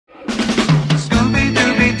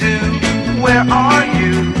where are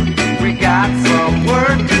you? We got some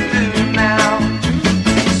work to do now.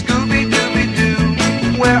 Scooby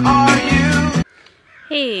Doo, where are you?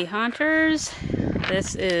 Hey haunters,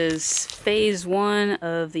 this is phase 1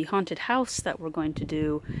 of the haunted house that we're going to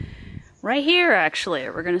do right here. Actually,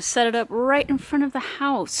 we're going to set it up right in front of the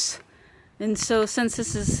house. And so since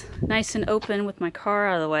this is nice and open with my car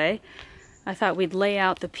out of the way, I thought we'd lay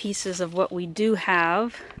out the pieces of what we do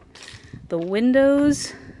have. The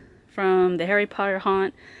windows from the Harry Potter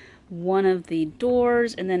haunt, one of the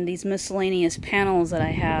doors, and then these miscellaneous panels that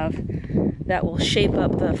I have that will shape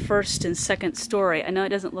up the first and second story. I know it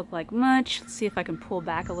doesn't look like much. Let's see if I can pull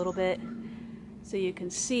back a little bit so you can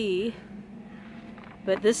see.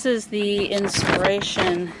 But this is the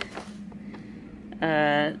inspiration,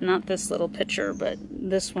 not this little picture, but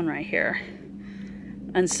this one right here.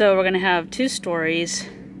 And so we're going to have 2 stories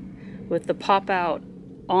with the pop-out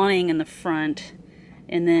awning in the front,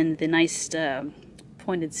 and then the nice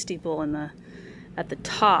pointed steeple at the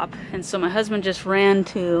top. And so my husband just ran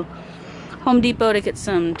to Home Depot to get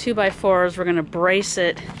some 2x4s. We're going to brace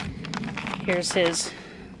it. Here's his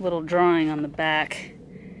little drawing on the back.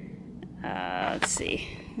 Let's see.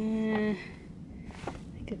 I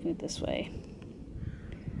could move this way.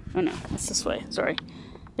 Oh no, it's this way. Sorry.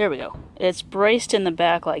 There we go. It's braced in the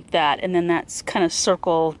back like that, and then that's kind of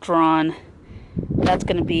circle drawn. That's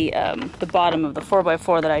going to be the bottom of the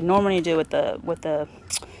 4x4 that I normally do with the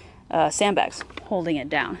sandbags, holding it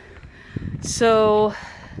down. So,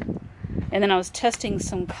 and then I was testing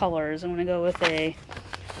some colors. I'm going to go with I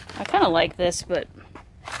kind of like this, but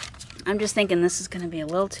I'm just thinking this is going to be a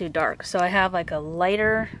little too dark. So I have like a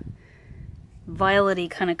lighter violet-y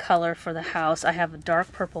kind of color for the house. I have a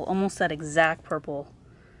dark purple, almost that exact purple,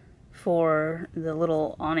 for the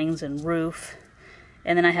little awnings and roof.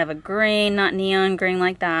 And then I have a green, not neon green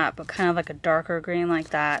like that, but kind of like a darker green like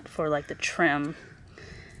that for like the trim.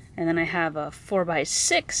 And then I have a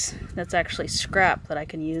 4x6 that's actually scrap that I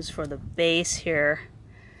can use for the base here.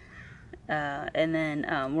 And then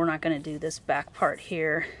we're not going to do this back part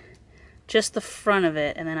here, just the front of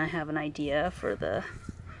it. And then I have an idea for the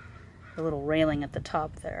little railing at the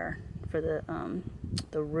top there for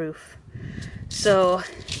the roof. So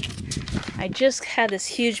I just had this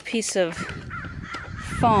huge piece of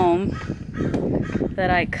foam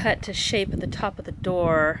that I cut to shape at the top of the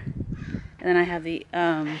door, and then I have the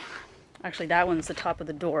actually that one's the top of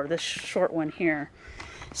the door, this short one here.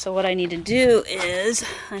 So what I need to do is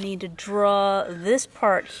I need to draw this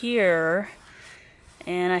part here,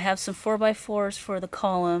 and I have some 4x4s for the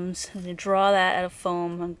columns. I'm going to draw that out of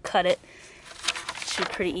foam and cut it. Should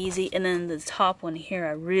be pretty easy. And then the top one here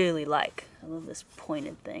I really like. I love this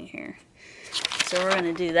pointed thing here. So we're going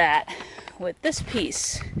to do that with this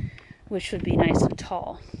piece, which would be nice and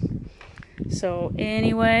tall. So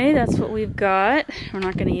anyway, that's what we've got. We're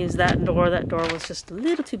not going to use that door. That door was just a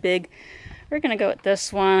little too big. We're going to go with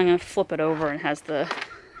this one. I'm going to flip it over, and it has the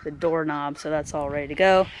doorknob, so that's all ready to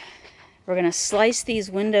go. We're going to slice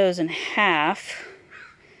these windows in half,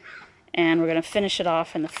 and we're going to finish it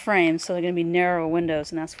off in the frame. So they're going to be narrow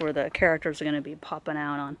windows, and that's where the characters are going to be popping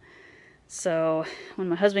out on. So when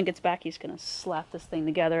my husband gets back, he's going to slap this thing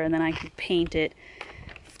together, and then I can paint it,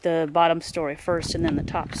 the bottom story first and then the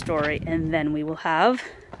top story, and then we will have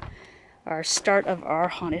our start of our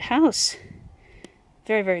haunted house.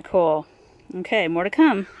 Very, very cool. Okay, more to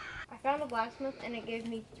come. I found a blacksmith and it gave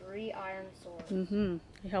me 3 iron swords. You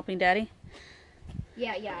helping Daddy?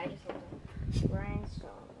 Yeah, I just helped him. Grindstone.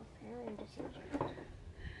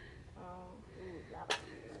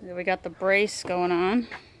 There we got the brace going on.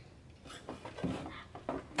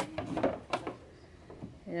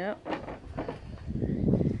 Yep.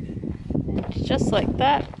 And just like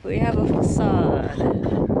that, we have a facade.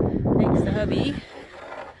 Thanks to hubby.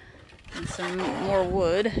 And some more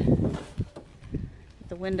wood.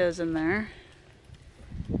 The windows in there.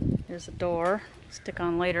 There's a door. Stick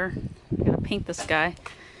on later. I gotta paint this guy.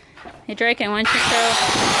 Hey Drake, I want you to show.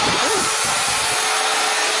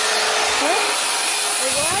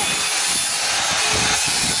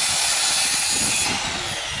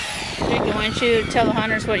 Why don't you tell the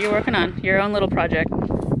hunters what you're working on? Your own little project.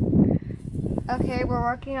 Okay, we're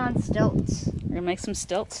working on stilts. We're gonna make some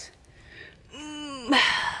stilts.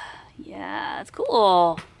 Yeah, that's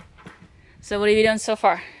cool. So what have you done so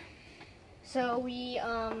far? So we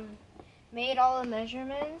made all the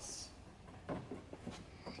measurements.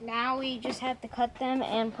 Now we just have to cut them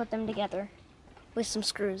and put them together with some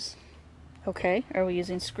screws. Okay, are we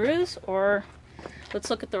using screws, or let's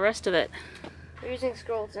look at the rest of it. We're using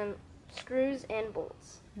screws and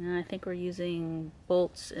bolts. I think we're using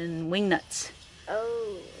bolts and wing nuts.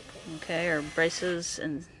 Oh, Okay, or braces,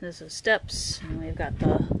 and there's the steps, and we've got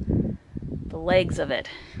the legs of it.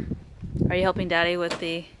 Are you helping Daddy with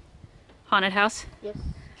the haunted house? Yes.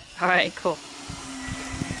 All right, cool.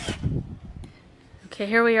 Okay,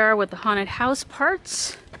 here we are with the haunted house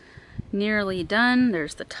parts. Nearly done.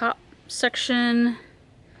 There's the top section,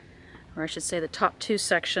 or I should say the top 2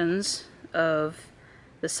 sections of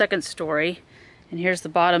the second story. And here's the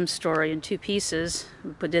bottom story in 2 pieces.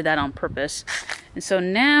 We did that on purpose. And so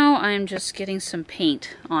now I'm just getting some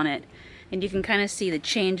paint on it. And you can kind of see the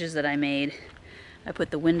changes that I made. I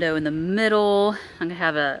put the window in the middle. I'm gonna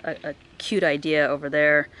have a cute idea over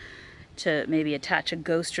there to maybe attach a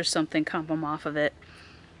ghost or something, comp them off of it.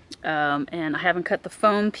 And I haven't cut the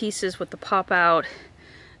foam pieces with the pop-out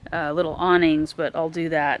little awnings, but I'll do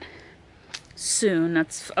that soon.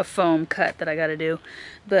 That's a foam cut that I gotta do.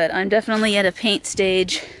 But I'm definitely at a paint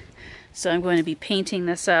stage, so I'm going to be painting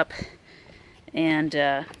this up and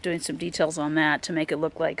doing some details on that to make it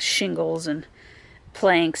look like shingles and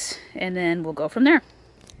planks, and then we'll go from there.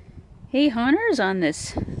 Hey haunters, on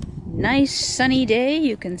this nice sunny day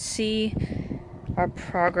you can see our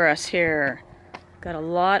progress here. Got a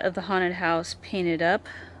lot of the haunted house painted up.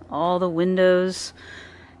 All the windows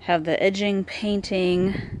have the edging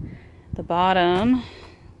painting. The bottom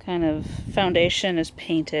kind of foundation is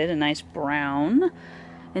painted a nice brown.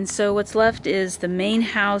 And so what's left is the main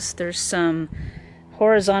house. There's some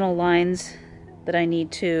horizontal lines that I need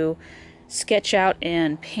to sketch out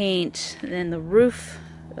and paint. Then the roof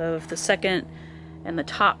of the second and the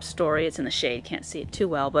top story, it's in the shade, can't see it too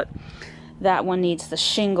well, but that one needs the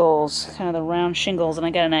shingles, kind of the round shingles, and I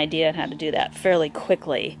got an idea on how to do that fairly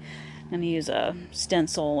quickly. I'm going to use a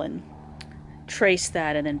stencil and trace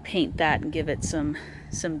that and then paint that and give it some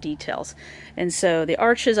details. And so the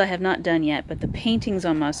arches I have not done yet, but the painting's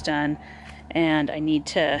almost done, and I need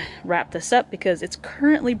to wrap this up because it's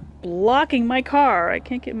currently blocking my car. I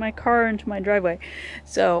can't get my car into my driveway.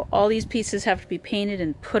 So all these pieces have to be painted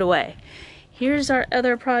and put away. Here's our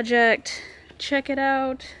other project. Check it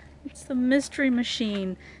out. It's the mystery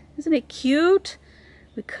machine. Isn't it cute?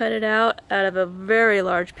 We cut it out of a very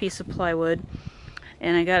large piece of plywood,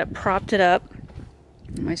 and I got it propped it up.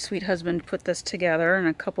 My sweet husband put this together in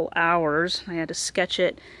a couple hours. I had to sketch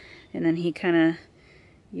it, and then he kind of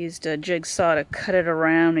used a jigsaw to cut it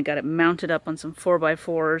around and got it mounted up on some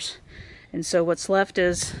 4x4s. And so what's left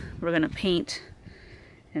is we're going to paint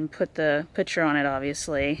and put the picture on it,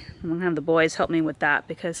 obviously. I'm going to have the boys help me with that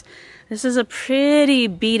because this is a pretty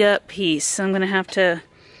beat up piece. I'm going to have to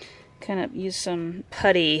kind of use some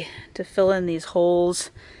putty to fill in these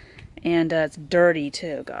holes. And it's dirty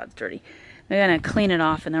too. God, it's dirty. I'm going to clean it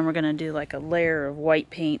off, and then we're going to do like a layer of white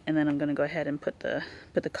paint, and then I'm going to go ahead and put the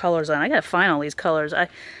colors on. I got to find all these colors. I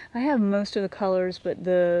have most of the colors, but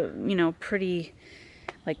the, you know, pretty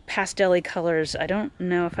like pastel-y colors, I don't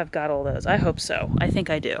know if I've got all those. I hope so. I think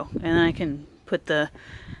I do. And I can put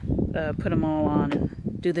them all on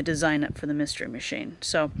and do the design up for the mystery machine.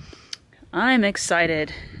 So I'm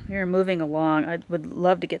excited. We're moving along. I would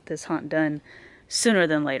love to get this haunt done sooner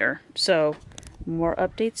than later. So more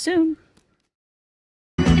updates soon.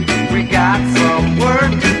 We got some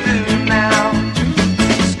work to do now.